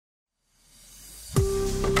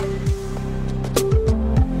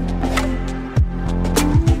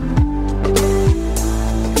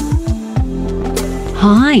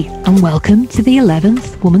Hi, and welcome to the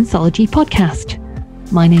 11th Womanthology podcast.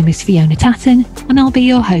 My name is Fiona Tatton, and I'll be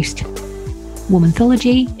your host.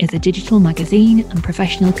 Womanthology is a digital magazine and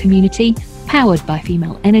professional community powered by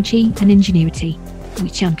female energy and ingenuity.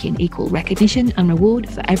 We champion equal recognition and reward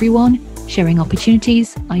for everyone, sharing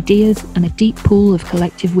opportunities, ideas, and a deep pool of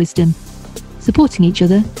collective wisdom, supporting each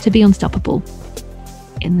other to be unstoppable.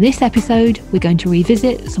 In this episode, we're going to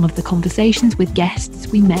revisit some of the conversations with guests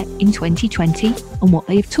we met in 2020 and what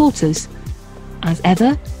they've taught us. As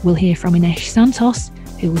ever, we'll hear from Ines Santos,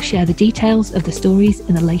 who will share the details of the stories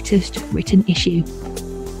in the latest written issue.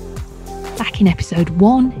 Back in episode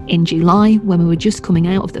 1 in July, when we were just coming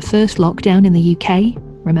out of the first lockdown in the UK,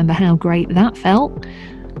 remember how great that felt?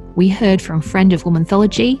 We heard from friend of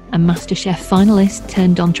Womanthology and MasterChef finalist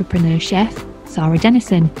turned entrepreneur chef, Sarah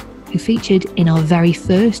Dennison, who featured in our very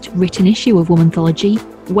first written issue of Womanthology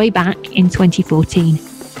way back in 2014.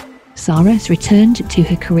 Sarah's returned to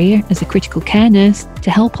her career as a critical care nurse to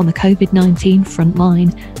help on the COVID-19 front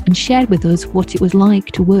line and shared with us what it was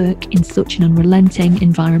like to work in such an unrelenting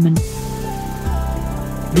environment.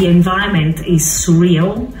 The environment is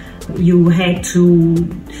surreal. You had to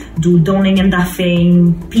do donning and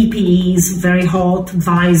doffing, PPEs, very hot,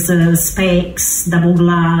 visors, specs, double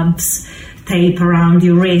gloves, tape around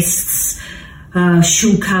your wrists,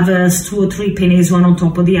 shoe covers, 2 or 3 pennies, one on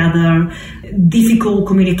top of the other, difficult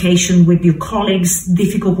communication with your colleagues,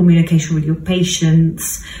 difficult communication with your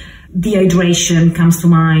patients, dehydration comes to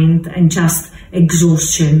mind, and just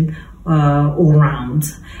exhaustion all around.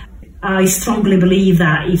 I strongly believe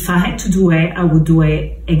that if I had to do it, I would do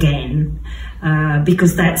it again,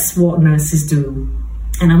 because that's what nurses do.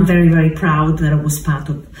 And I'm very, very proud that I was part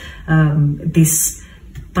of this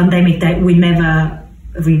pandemic that we never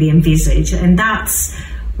really envisaged. And that's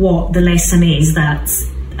what the lesson is, that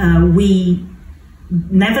we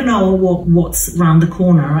never know what's around the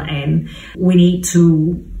corner, and we need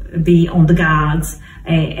to be on the guard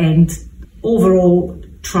and overall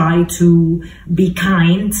try to be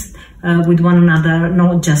kind with one another,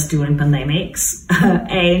 not just during pandemics,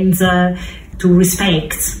 and to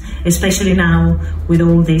respect, especially now with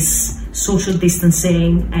all this social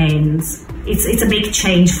distancing, and it's a big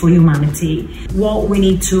change for humanity. What we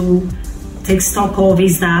need to take stock of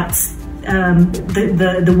is that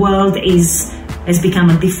the world has become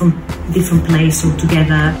a different place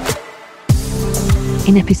altogether.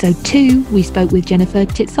 In episode 2, we spoke with Jennifer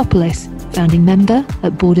Titsopoulos, founding member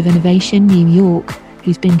at Board of Innovation New York,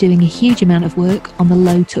 who's been doing a huge amount of work on the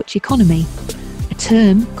low-touch economy, a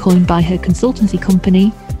term coined by her consultancy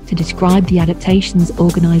company to describe the adaptations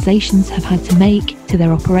organisations have had to make to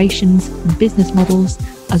their operations and business models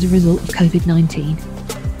as a result of COVID-19.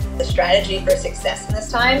 The strategy for success in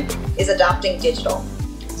this time is adopting digital.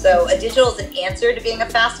 So a digital is an answer to being a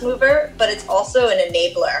fast mover, but it's also an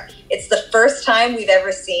enabler. It's the first time we've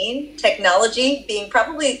ever seen technology being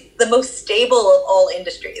probably the most stable of all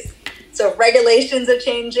industries. So regulations are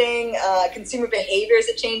changing, consumer behaviors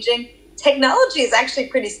are changing. Technology is actually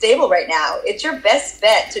pretty stable right now. It's your best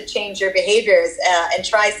bet to change your behaviors and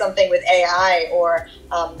try something with AI or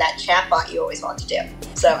that chatbot you always want to do.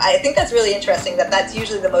 So I think that's really interesting that that's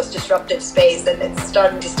usually the most disruptive space, and it's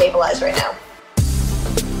starting to stabilize right now.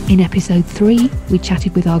 In episode 3, we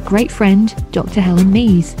chatted with our great friend, Dr. Helen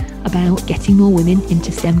Mees, about getting more women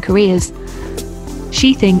into STEM careers.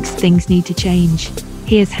 She thinks things need to change.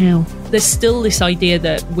 Here's how. There's still this idea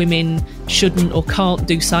that women shouldn't or can't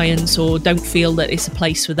do science or don't feel that it's a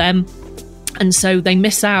place for them. And so they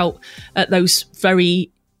miss out at those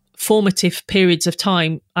very formative periods of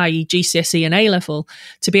time, i.e. GCSE and A-level,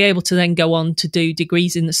 to be able to then go on to do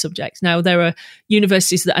degrees in the subject. Now, there are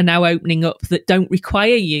universities that are now opening up that don't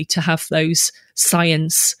require you to have those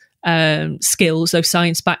science skills, those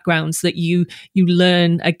science backgrounds that you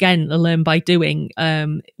learn by doing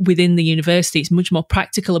within the university. It's a much more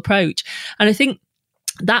practical approach. And I think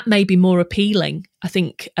that may be more appealing,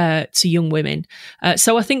 to young women.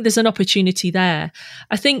 So I think there's an opportunity there.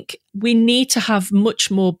 I think we need to have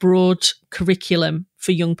much more broad curriculum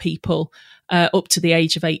for young people up to the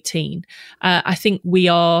age of 18. I think we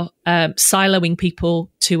are siloing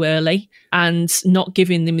people too early and not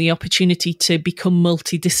giving them the opportunity to become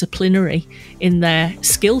multidisciplinary in their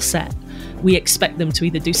skill set. We expect them to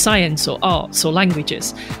either do science or arts or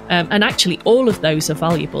languages. And actually, all of those are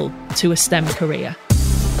valuable to a STEM career.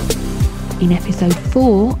 In episode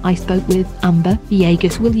 4, I spoke with Amber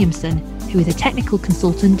Villegas Williamson, who is a technical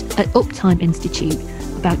consultant at Uptime Institute,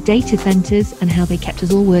 about data centres and how they kept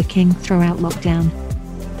us all working throughout lockdown.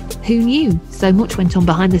 who knew? So much went on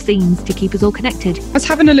behind the scenes to keep us all connected. I was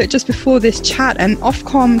having a look just before this chat, and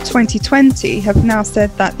Ofcom 2020 have now said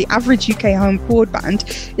that the average UK home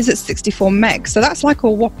broadband is at 64 meg. So that's like a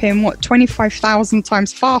whopping, 25,000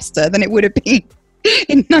 times faster than it would have been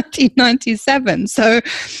in 1997. So,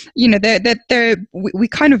 we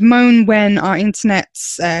kind of moan when our internet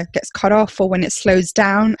gets cut off or when it slows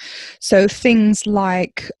down. So things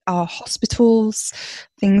like our hospitals,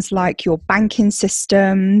 things like your banking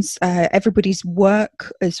systems, everybody's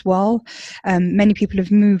work as well. Many people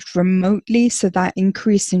have moved remotely, so that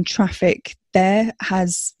increase in traffic there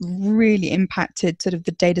has really impacted sort of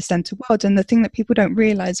the data center world. And the thing that people don't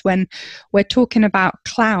realize when we're talking about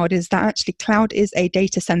cloud is that actually cloud is a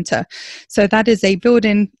data center. So that is a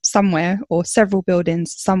building somewhere or several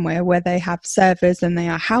buildings somewhere where they have servers and they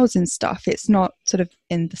are housing stuff. It's not sort of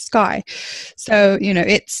in the sky. So,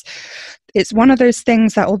 it's one of those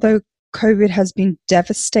things that although COVID has been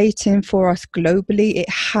devastating for us globally, it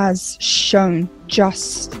has shown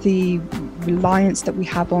just the reliance that we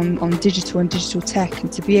have on digital and digital tech.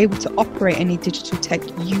 And to be able to operate any digital tech,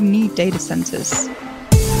 you need data centers.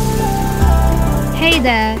 Hey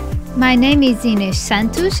there, my name is Ines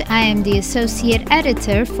Santos. I am the Associate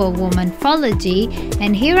Editor for Womanthology,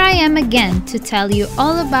 and here I am again to tell you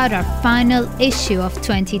all about our final issue of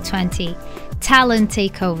 2020, Talent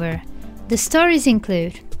Takeover. The stories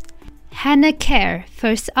include Hannah Kerr,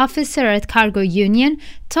 first officer at Cargo Union,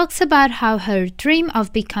 talks about how her dream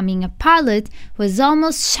of becoming a pilot was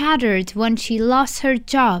almost shattered when she lost her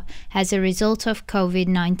job as a result of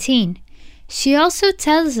COVID-19. She also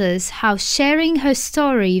tells us how sharing her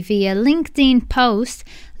story via LinkedIn post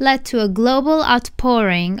led to a global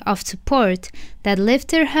outpouring of support that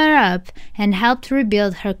lifted her up and helped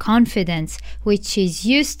rebuild her confidence, which she's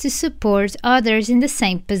used to support others in the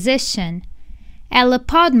same position. Ella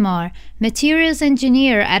Podmore, materials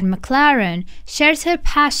engineer at McLaren, shares her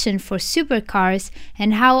passion for supercars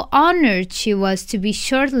and how honored she was to be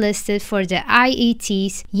shortlisted for the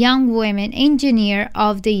IET's Young Women Engineer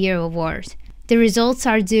of the Year award. The results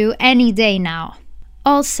are due any day now.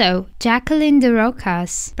 Also, Jacqueline De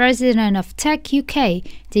Rocas, president of Tech UK,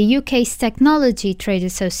 the UK's technology trade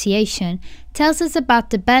association, tells us about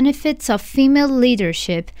the benefits of female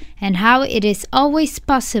leadership and how it is always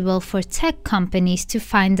possible for tech companies to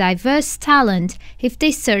find diverse talent if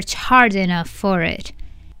they search hard enough for it.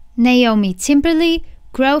 Naomi Timberley,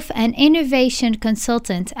 growth and innovation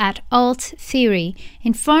consultant at Alt Theory,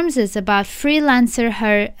 informs us about Freelancer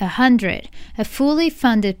Her 100, a fully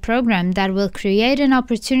funded program that will create an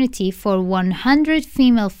opportunity for 100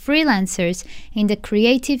 female freelancers in the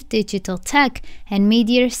creative digital tech and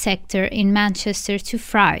media sector in Manchester to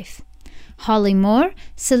thrive. Holly Moore,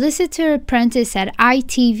 solicitor apprentice at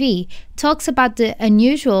ITV, talks about the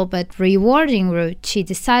unusual but rewarding route she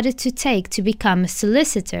decided to take to become a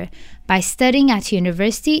solicitor by studying at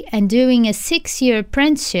university and doing a 6-year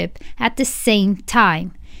apprenticeship at the same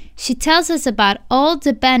time. She tells us about all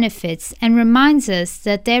the benefits and reminds us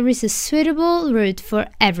that there is a suitable route for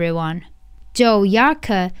everyone. Joe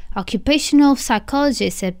Yarka, occupational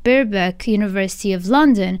psychologist at Birkbeck University of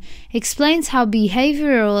London, explains how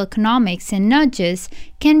behavioral economics and nudges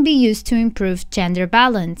can be used to improve gender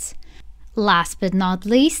balance. Last but not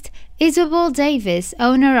least, Isabel Davis,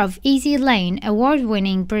 owner of Easy Lane,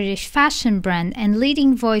 award-winning British fashion brand and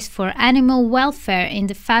leading voice for animal welfare in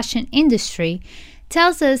the fashion industry,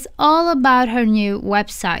 tells us all about her new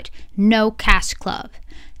website, No Cash Club.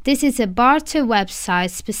 This is a barter website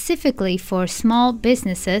specifically for small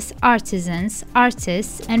businesses, artisans,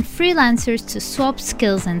 artists, and freelancers to swap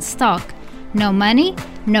skills and stock. No money?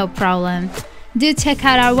 No problem. Do check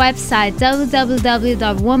out our website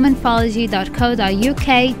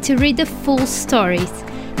www.womanthology.co.uk to read the full stories.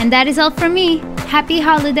 And that is all from me. Happy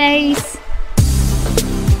holidays!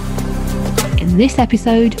 In this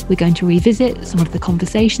episode, we're going to revisit some of the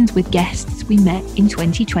conversations with guests we met in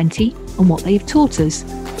 2020 and what they have taught us.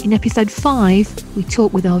 In episode 5, we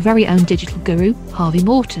talked with our very own digital guru, Harvey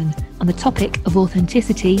Morton, and the topic of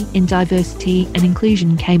authenticity in diversity and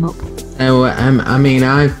inclusion came up.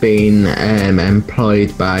 I've been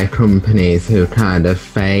employed by companies who kind of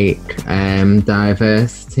fake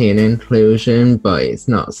diversity and inclusion, but it's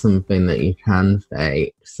not something that you can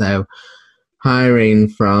fake. So hiring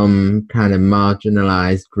from kind of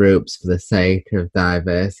marginalised groups for the sake of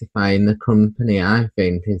diversifying the company, I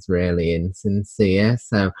think, is really insincere.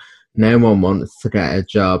 So no one wants to get a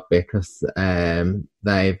job because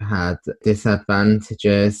they've had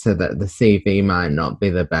disadvantages, so that the CV might not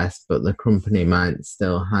be the best, but the company might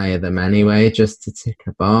still hire them anyway just to tick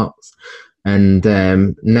a box. And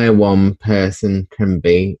no one person can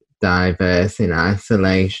be diverse in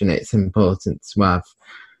isolation. It's important to have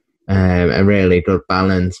a really good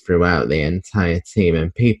balance throughout the entire team,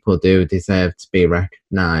 and people do deserve to be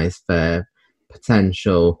recognised for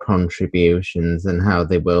potential contributions and how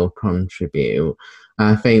they will contribute.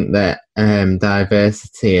 I think that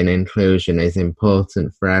diversity and inclusion is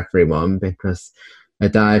important for everyone, because a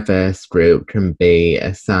diverse group can be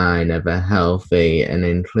a sign of a healthy and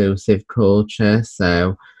inclusive culture.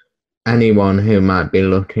 So anyone who might be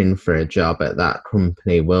looking for a job at that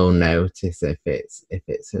company will notice if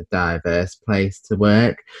it's a diverse place to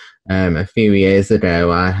work. A few years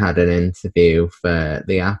ago, I had an interview for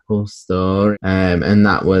the Apple Store, and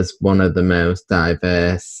that was one of the most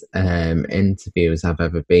diverse interviews I've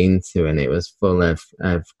ever been to, and it was full of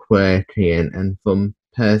quirky and fun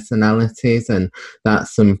personalities, and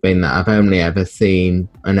that's something that I've only ever seen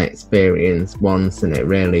and experienced once, and it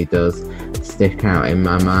really does stick out in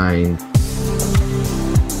my mind.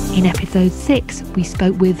 In episode 6, we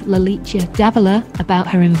spoke with Lalitja Davila about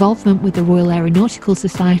her involvement with the Royal Aeronautical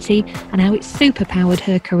Society and how it superpowered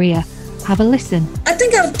her career. Have a listen. I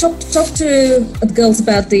think I'll talk to the girls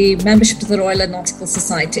about the membership to the Royal Aeronautical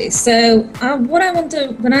Society. So what I want to,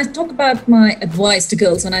 when I talk about my advice to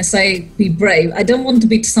girls, when I say be brave, I don't want to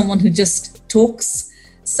be someone who just talks.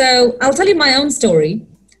 So I'll tell you my own story.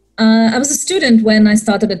 I was a student when I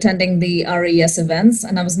started attending the RAS events,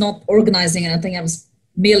 and I was not organizing anything. I was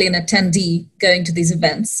merely an attendee going to these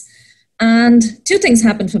events. And 2 things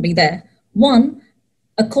happened for me there. One,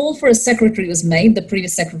 a call for a secretary was made. The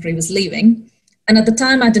previous secretary was leaving. And at the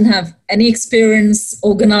time, I didn't have any experience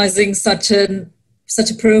organizing such a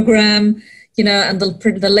program, and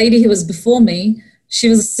the lady who was before me, she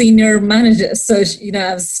was a senior manager. So,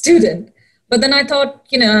 I was a student. But then I thought,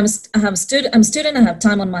 I'm a student, I have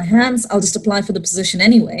time on my hands. I'll just apply for the position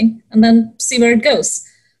anyway, and then see where it goes.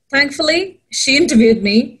 Thankfully, she interviewed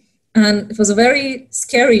me, and it was a very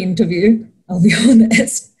scary interview, I'll be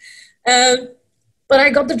honest. But I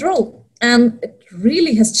got the role, and it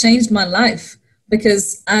really has changed my life,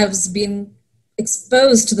 because I've been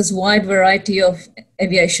exposed to this wide variety of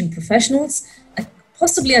aviation professionals.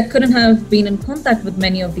 Possibly I couldn't have been in contact with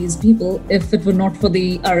many of these people if it were not for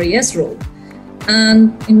the RAS role.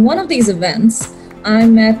 And in one of these events, I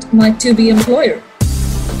met my to-be employer.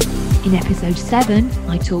 In episode 7,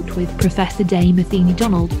 I talked with Professor Dame Athene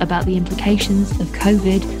Donald about the implications of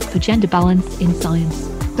COVID for gender balance in science.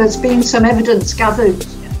 There's been some evidence gathered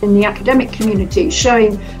in the academic community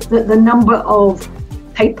showing that the number of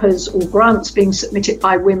papers or grants being submitted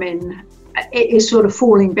by women is sort of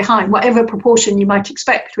falling behind. Whatever proportion you might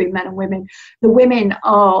expect between men and women, the women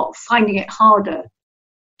are finding it harder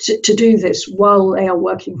to do this while they are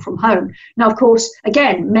working from home. Now, of course,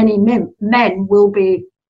 again, many men will be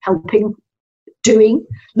helping,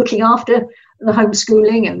 looking after the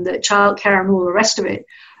homeschooling and the childcare and all the rest of it.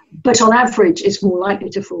 But on average, it's more likely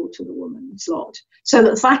to fall to the woman's lot. So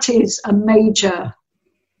that is a major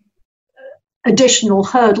additional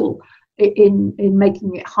hurdle in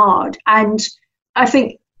making it hard. And I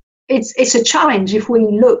think it's a challenge if we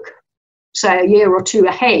look, say, a year or 2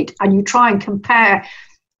 ahead, and you try and compare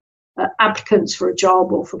applicants for a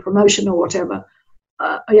job or for promotion or whatever,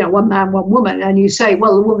 one man, one woman, and you say,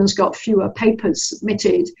 well, the woman's got fewer papers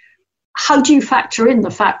submitted. How do you factor in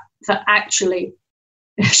the fact that actually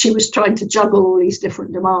she was trying to juggle all these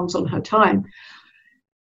different demands on her time?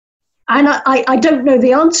 And I don't know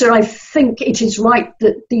the answer. I think it is right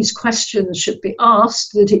that these questions should be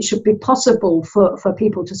asked, that it should be possible for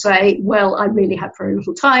people to say, well, I really had very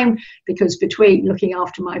little time, because between looking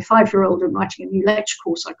after my 5-year-old and writing a new lecture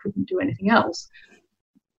course, I couldn't do anything else.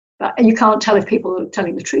 But you can't tell if people are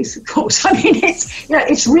telling the truth, of course. I mean,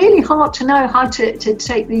 it's really hard to know how to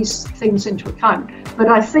take these things into account. But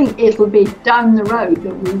I think it'll be down the road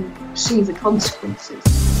that we see the consequences.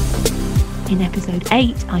 In episode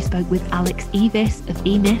 8, I spoke with Alex Evis of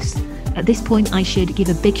EMIS. At this point, I should give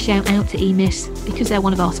a big shout out to EMIS because they're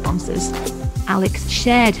one of our sponsors. Alex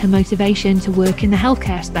shared her motivation to work in the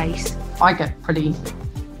healthcare space. I get pretty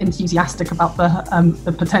enthusiastic about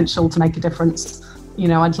the potential to make a difference.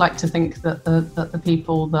 I'd like to think that the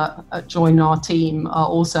people that join our team are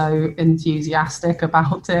also enthusiastic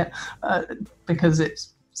about it because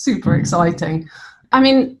it's super exciting. I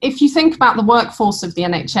mean, if you think about the workforce of the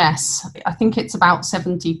NHS, I think it's about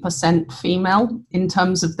 70% female in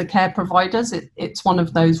terms of the care providers. It's one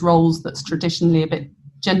of those roles that's traditionally a bit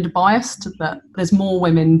gender biased, that there's more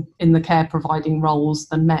women in the care providing roles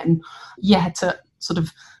than men. Yet at sort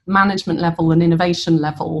of management level and innovation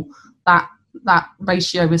level, that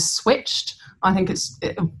ratio is switched. I think it's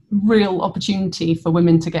a real opportunity for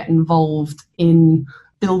women to get involved in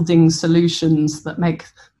building solutions that make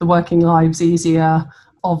the working lives easier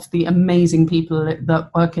of the amazing people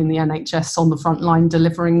that work in the NHS on the front line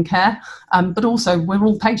delivering care. But also, we're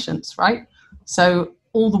all patients, right? So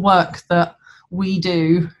all the work that we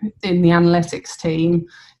do in the analytics team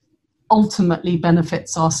ultimately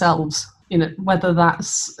benefits ourselves, whether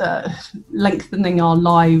that's lengthening our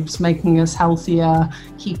lives, making us healthier,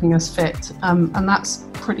 keeping us fit. And that's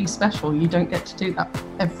pretty special. You don't get to do that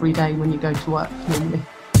every day when you go to work normally.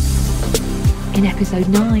 In episode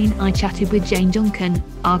 9, I chatted with Jane Duncan,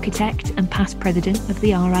 architect and past president of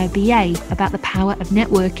the RIBA, about the power of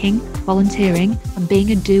networking, volunteering and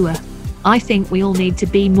being a doer. I think we all need to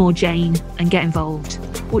be more Jane and get involved.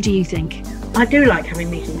 What do you think? I do like having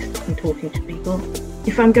meetings and talking to people.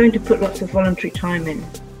 If I'm going to put lots of voluntary time in,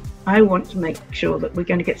 I want to make sure that we're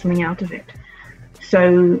going to get something out of it.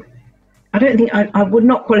 So I don't think I would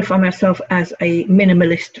not qualify myself as a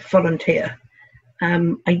minimalist volunteer.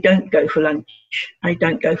 I don't go for lunch. I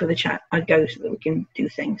don't go for the chat. I go so that we can do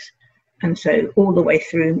things. And so all the way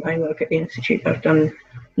through my work at the Institute, I've done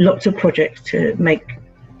lots of projects to make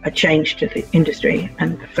a change to the industry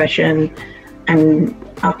and profession and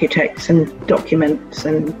architects and documents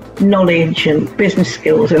and knowledge and business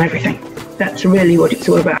skills and everything. That's really what it's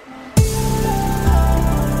all about.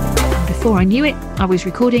 Before I knew it, I was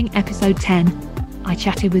recording episode 10. I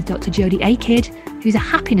chatted with Dr. Jodie Akid, who's a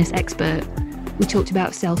happiness expert. We talked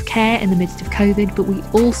about self-care in the midst of COVID, but we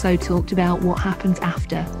also talked about what happens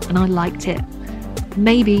after, and I liked it.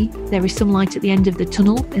 Maybe there is some light at the end of the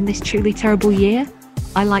tunnel in this truly terrible year.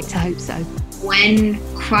 I like to hope so. When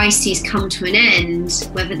crises come to an end,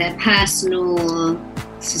 whether they're personal or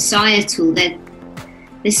societal,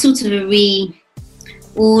 there's sort of a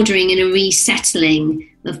reordering and a resettling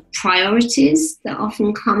of priorities that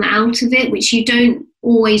often come out of it, which you don't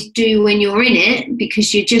always do when you're in it,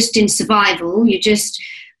 because you're just in survival.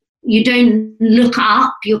 You don't look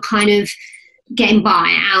up, you're kind of getting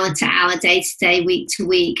by hour to hour, day to day, week to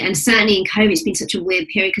week. And certainly in COVID, it's been such a weird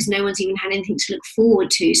period because no one's even had anything to look forward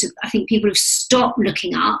to. So I think people have stopped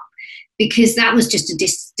looking up because that was just a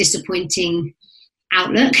disappointing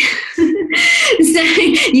outlook. So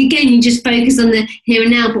again, you just focus on the here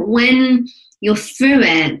and now. But when you're through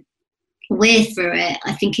it, we're through it,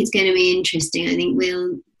 I think it's going to be interesting. I think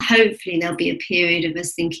hopefully there'll be a period of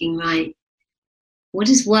us thinking, right, what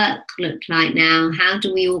does work look like now? How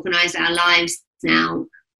do we organise our lives now?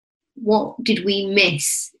 What did we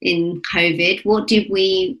miss in COVID? What did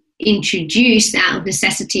we introduce out of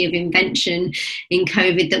necessity of invention in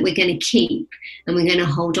COVID that we're going to keep and we're going to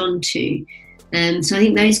hold on to? So I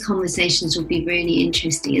think those conversations will be really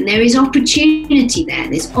interesting. And there is opportunity there.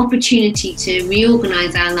 There's opportunity to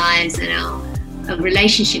reorganise our lives and our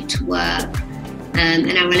relationship to work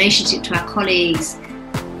and our relationship to our colleagues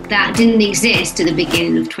that didn't exist at the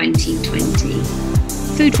beginning of 2020.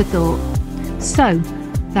 Food for thought. So,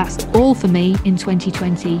 that's all for me in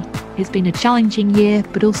 2020. It's been a challenging year,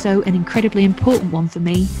 but also an incredibly important one for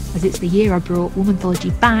me, as it's the year I brought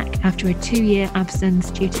Womanthology back after a 2-year absence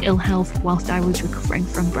due to ill health whilst I was recovering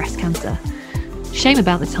from breast cancer. Shame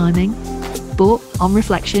about the timing, but on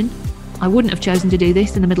reflection, I wouldn't have chosen to do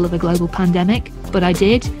this in the middle of a global pandemic, but I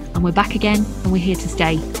did, and we're back again, and we're here to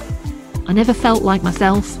stay. I never felt like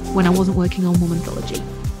myself when I wasn't working on Womanthology.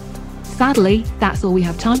 Sadly, that's all we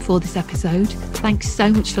have time for this episode. Thanks so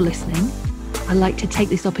much for listening. I'd like to take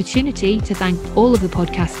this opportunity to thank all of the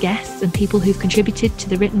podcast guests and people who've contributed to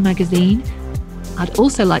the written magazine. I'd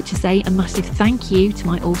also like to say a massive thank you to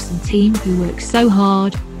my awesome team who work so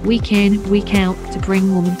hard, week in, week out, to bring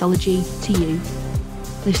Womanthology to you.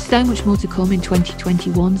 There's so much more to come in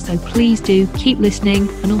 2021, so please do keep listening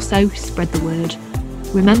and also spread the word.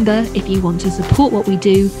 Remember, if you want to support what we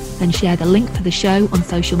do, then share the link for the show on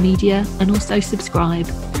social media and also subscribe.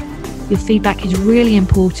 Your feedback is really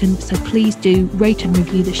important, so please do rate and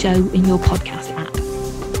review the show in your podcast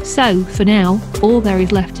app. So, for now, all there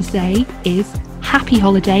is left to say is happy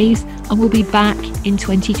holidays, and we'll be back in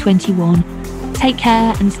 2021. Take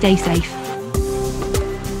care and stay safe.